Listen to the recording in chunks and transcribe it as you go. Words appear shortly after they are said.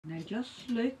just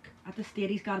look at the state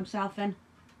he's got himself in.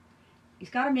 He's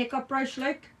got a makeup brush,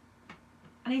 look.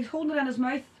 And he's holding it in his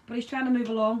mouth, but he's trying to move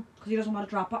along because he doesn't want to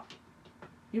drop it.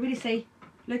 You really see?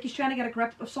 Look, he's trying to get a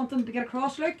grip of something to get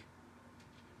across, look.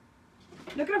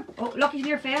 Look at him. Oh, look, he's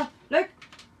near fail. Look.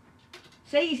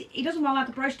 See, he doesn't want to let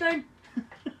the brush down.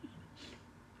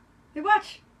 Hey,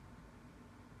 watch.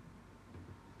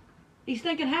 He's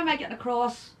thinking, how am I getting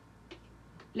across?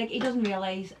 Like, he doesn't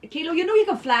realise. Kilo, you know you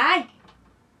can fly.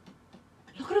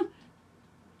 Look at him.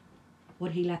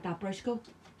 Would he let that brush go?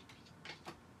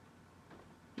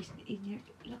 He's near.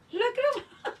 Look at him.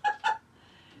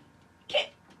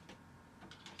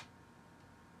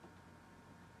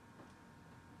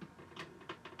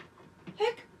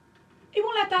 Look. He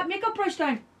won't let that makeup brush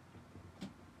down.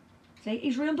 See,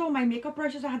 he's ruined all my makeup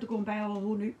brushes. I had to go and buy a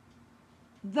whole new.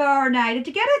 There now, did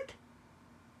you get it?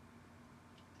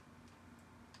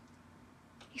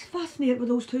 He's fascinated with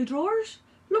those two drawers.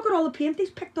 Look at all the paint he's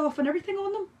picked off and everything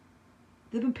on them.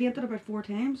 They've been painted about 4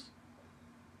 times.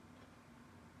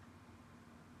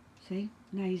 See,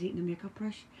 now he's eating a makeup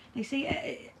brush. Now see,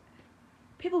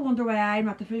 people wonder why I'm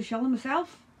not the full shilling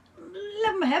myself.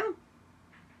 Living with him.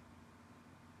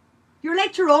 You're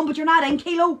late you're on, but you're not in,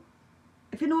 Kilo.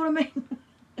 If you know what I mean.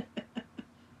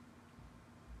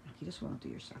 You just want to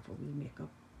do yourself a wee makeup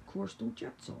course, don't you?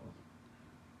 That's all.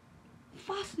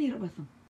 Fascinated with him.